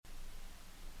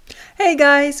Hey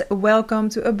guys, welcome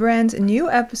to a brand new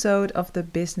episode of the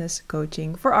Business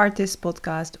Coaching for Artists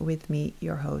podcast with me,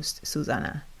 your host,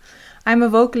 Susanna. I'm a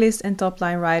vocalist and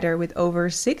top-line writer with over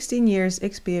 16 years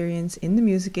experience in the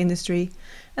music industry,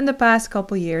 and the past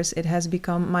couple years it has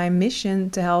become my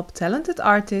mission to help talented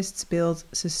artists build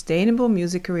sustainable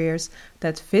music careers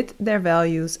that fit their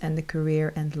values and the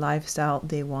career and lifestyle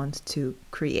they want to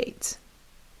create.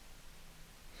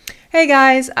 Hey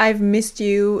guys, I've missed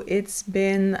you. It's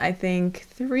been, I think,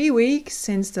 3 weeks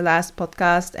since the last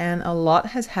podcast, and a lot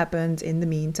has happened in the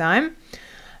meantime.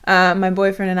 My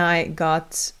boyfriend and I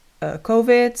got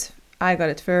COVID. I got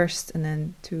it first, and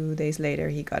then 2 days later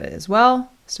he got it as well.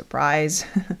 Surprise.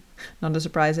 Not a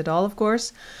surprise at all, of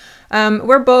course.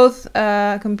 We're both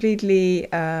completely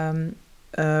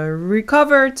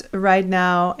recovered right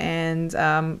now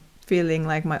and feeling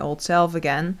like my old self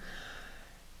again.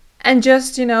 And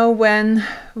just, when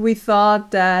we thought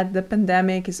that the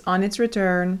pandemic is on its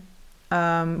return,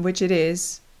 which it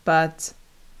is, but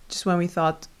just when we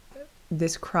thought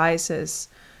this crisis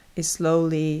is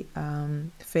slowly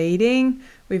fading,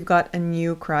 we've got a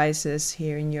new crisis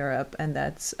here in Europe, and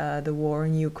that's the war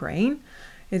in Ukraine.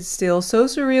 It's still so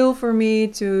surreal for me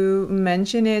to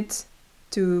mention it,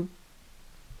 to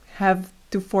have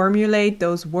to formulate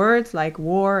those words like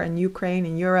war and Ukraine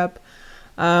and Europe.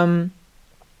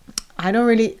 I don't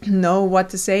really know what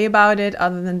to say about it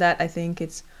other than that I think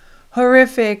it's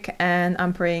horrific, and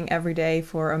I'm praying every day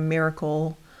for a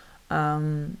miracle,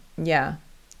 to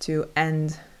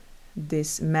end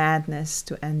this madness,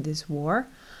 to end this war.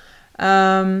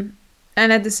 And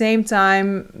at the same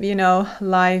time,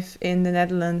 life in the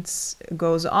Netherlands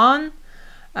goes on.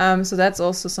 So that's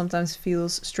also sometimes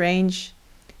feels strange.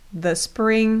 The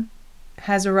spring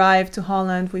has arrived to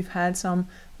Holland. We've had some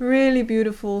really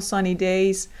beautiful sunny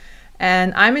days.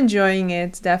 And I'm enjoying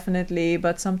it, definitely,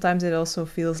 but sometimes it also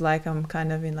feels like I'm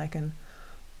kind of in like an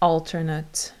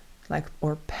alternate,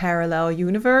 or parallel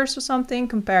universe or something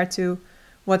compared to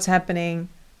what's happening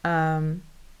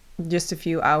just a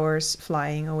few hours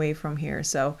flying away from here.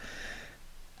 So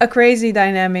a crazy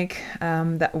dynamic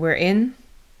that we're in.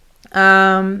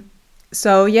 And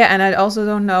I also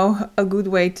don't know a good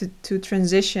way to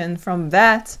transition from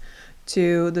that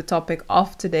to the topic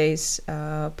of today's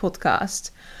podcast.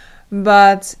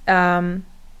 But I'm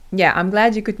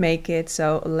glad you could make it.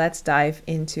 So let's dive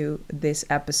into this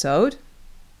episode.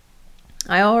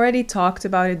 I already talked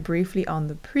about it briefly on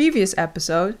the previous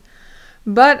episode,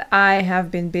 but I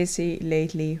have been busy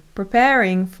lately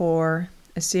preparing for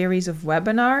a series of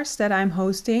webinars that I'm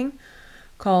hosting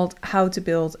called How to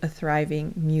Build a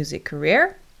Thriving Music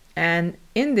Career. And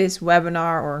in this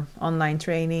webinar or online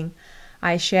training,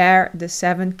 I share the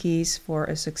 7 keys for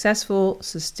a successful,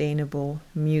 sustainable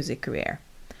music career.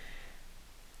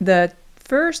 The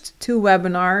first 2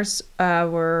 webinars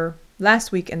were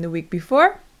last week and the week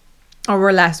before, or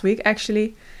were last week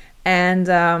actually, and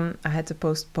I had to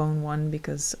postpone one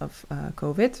because of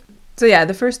COVID. So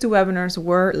the first 2 webinars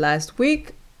were last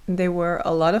week. They were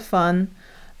a lot of fun.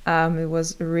 It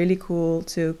was really cool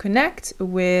to connect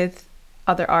with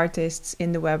other artists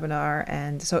in the webinar,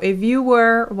 and so if you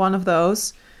were one of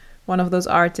those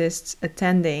artists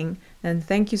attending, then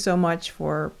thank you so much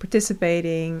for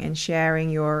participating and sharing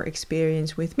your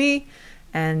experience with me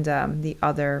and the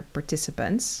other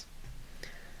participants.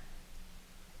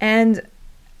 And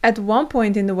at one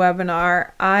point in the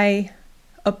webinar, I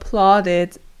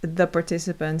applauded the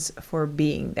participants for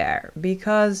being there,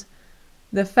 because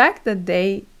the fact that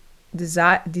they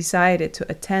decided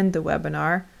to attend the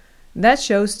webinar, that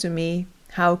shows to me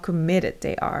how committed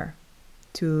they are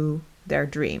to their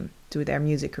dream, to their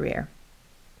music career.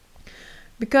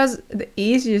 Because the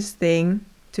easiest thing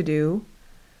to do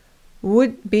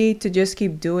would be to just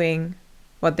keep doing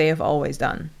what they have always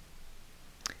done.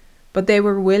 But they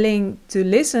were willing to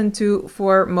listen to,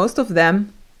 for most of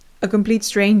them, a complete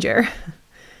stranger.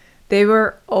 They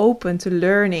were open to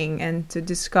learning and to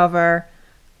discover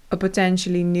a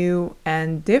potentially new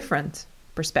and different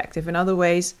perspective. In other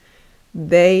ways,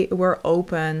 they were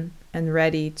open and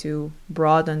ready to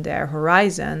broaden their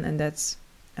horizon, and that's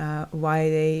why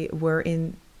they were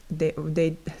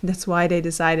that's why they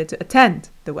decided to attend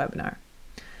the webinar.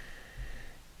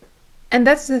 And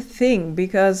that's the thing,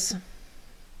 because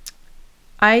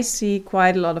I see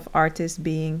quite a lot of artists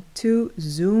being too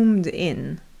zoomed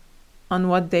in on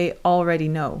what they already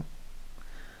know,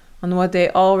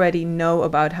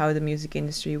 about how the music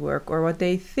industry works, or what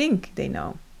they think they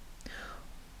know,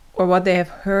 or what they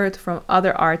have heard from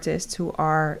other artists who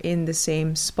are in the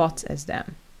same spot as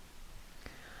them.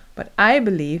 But I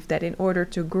believe that in order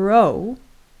to grow,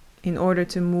 in order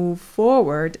to move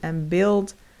forward and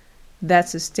build that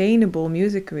sustainable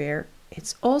music career,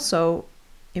 it's also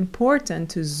important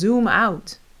to zoom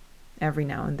out every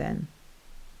now and then.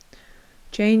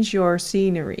 Change your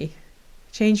scenery,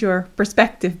 change your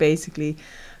perspective basically,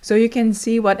 so you can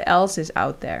see what else is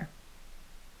out there.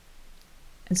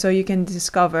 And so you can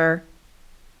discover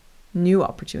new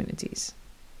opportunities.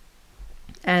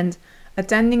 And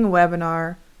attending a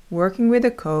webinar, working with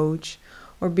a coach,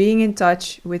 or being in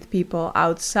touch with people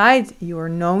outside your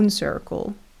known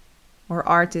circle, or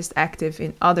artists active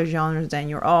in other genres than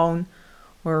your own,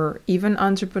 or even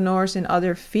entrepreneurs in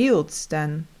other fields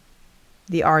than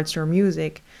the arts or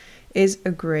music, is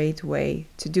a great way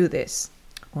to do this.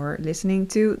 Or listening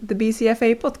to the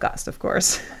BCFA podcast, of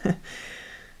course.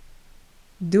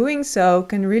 Doing so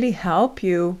can really help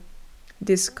you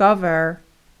discover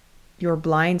your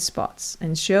blind spots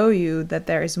and show you that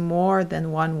there is more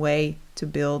than one way to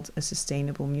build a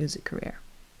sustainable music career.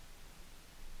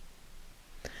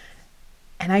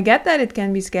 And I get that it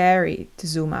can be scary to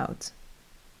zoom out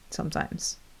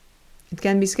sometimes. It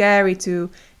can be scary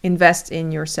to invest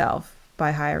in yourself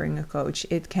by hiring a coach.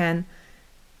 It can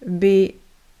be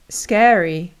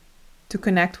scary to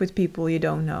connect with people you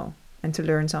don't know and to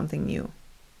learn something new.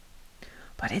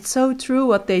 But it's so true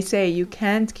what they say. You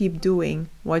can't keep doing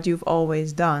what you've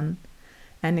always done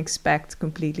and expect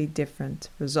completely different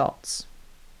results.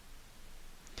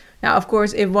 Now, of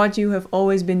course, if what you have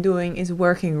always been doing is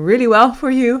working really well for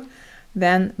you,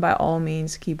 then by all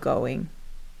means keep going.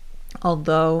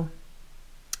 Although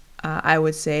I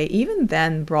would say even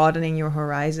then, broadening your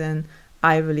horizon,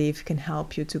 I believe, can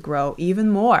help you to grow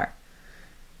even more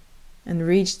and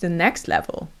reach the next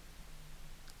level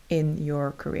in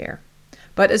your career.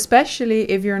 But especially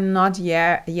if you're not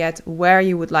yet where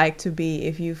you would like to be,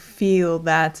 if you feel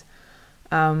that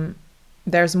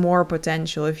there's more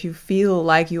potential, if you feel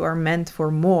like you are meant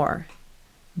for more,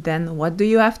 then what do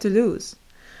you have to lose?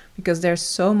 Because there's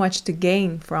so much to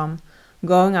gain from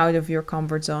going out of your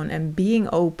comfort zone and being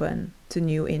open to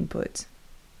new input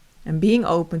and being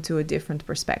open to a different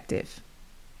perspective.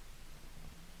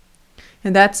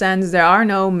 In that sense, there are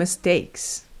no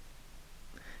mistakes.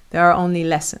 There are only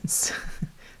lessons.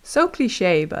 So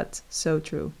cliche, but so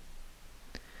true.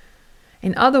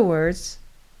 In other words,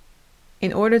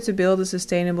 in order to build a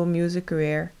sustainable music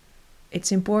career,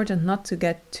 it's important not to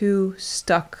get too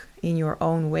stuck in your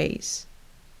own ways,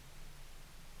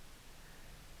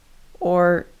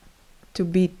 or to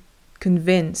be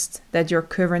convinced that your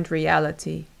current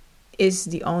reality is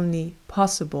the only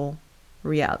possible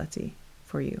reality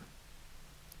for you.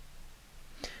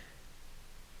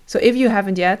 So if you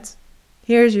haven't yet,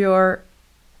 here's your,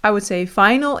 I would say,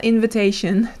 final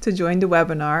invitation to join the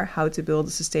webinar, How to Build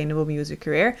a Sustainable Music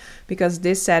Career, because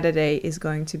this Saturday is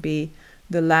going to be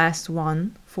the last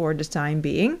one for the time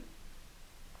being.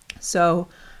 So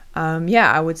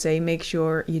I would say make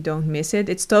sure you don't miss it.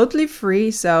 It's totally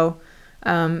free, so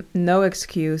no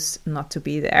excuse not to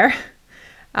be there.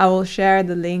 I will share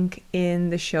the link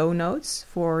in the show notes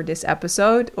for this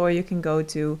episode, or you can go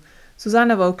to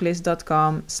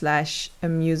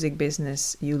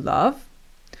susannavogelis.com/amusicbusinessyouLove.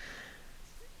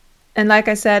 And like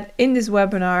I said, in this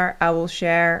webinar, I will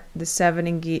share the 7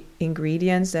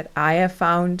 ingredients that I have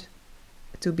found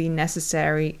to be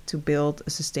necessary to build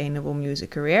a sustainable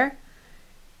music career.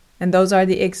 And those are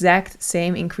the exact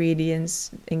same ingredients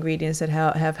that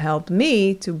have helped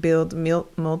me to build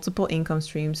multiple income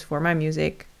streams for my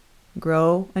music,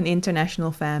 grow an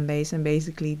international fan base, and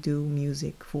basically do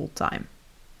music full time.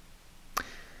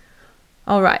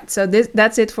 All right, so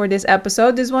that's it for this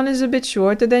episode. This one is a bit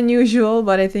shorter than usual,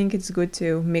 but I think it's good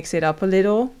to mix it up a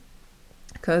little,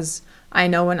 because I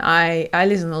know when I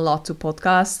listen a lot to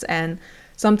podcasts, and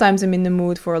sometimes I'm in the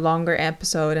mood for a longer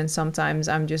episode, and sometimes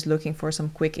I'm just looking for some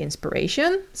quick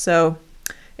inspiration. So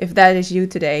if that is you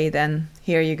today, then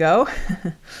here you go.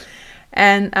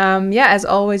 And as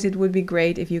always, it would be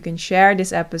great if you can share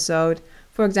this episode,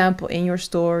 for example, in your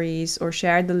stories, or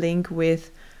share the link with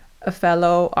a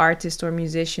fellow artist or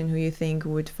musician who you think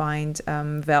would find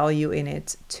value in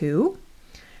it too.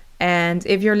 And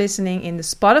if you're listening in the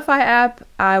Spotify app,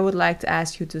 I would like to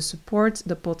ask you to support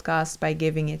the podcast by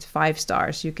giving it 5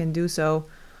 stars. You can do so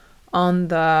on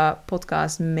the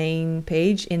podcast main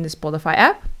page in the Spotify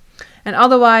app. And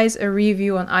otherwise, a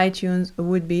review on iTunes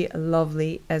would be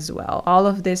lovely as well. All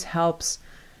of this helps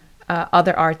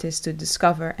other artists to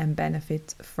discover and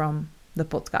benefit from the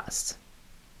podcast.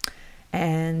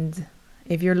 And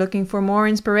if you're looking for more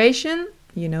inspiration,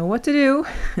 you know what to do,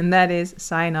 and that is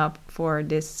sign up for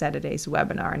this Saturday's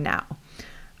webinar now.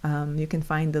 You can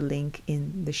find the link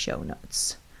in the show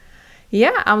notes.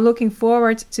 Yeah, I'm looking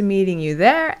forward to meeting you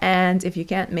there. And if you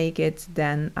can't make it,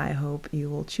 then I hope you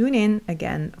will tune in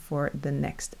again for the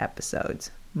next episode.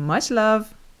 Much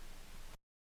love.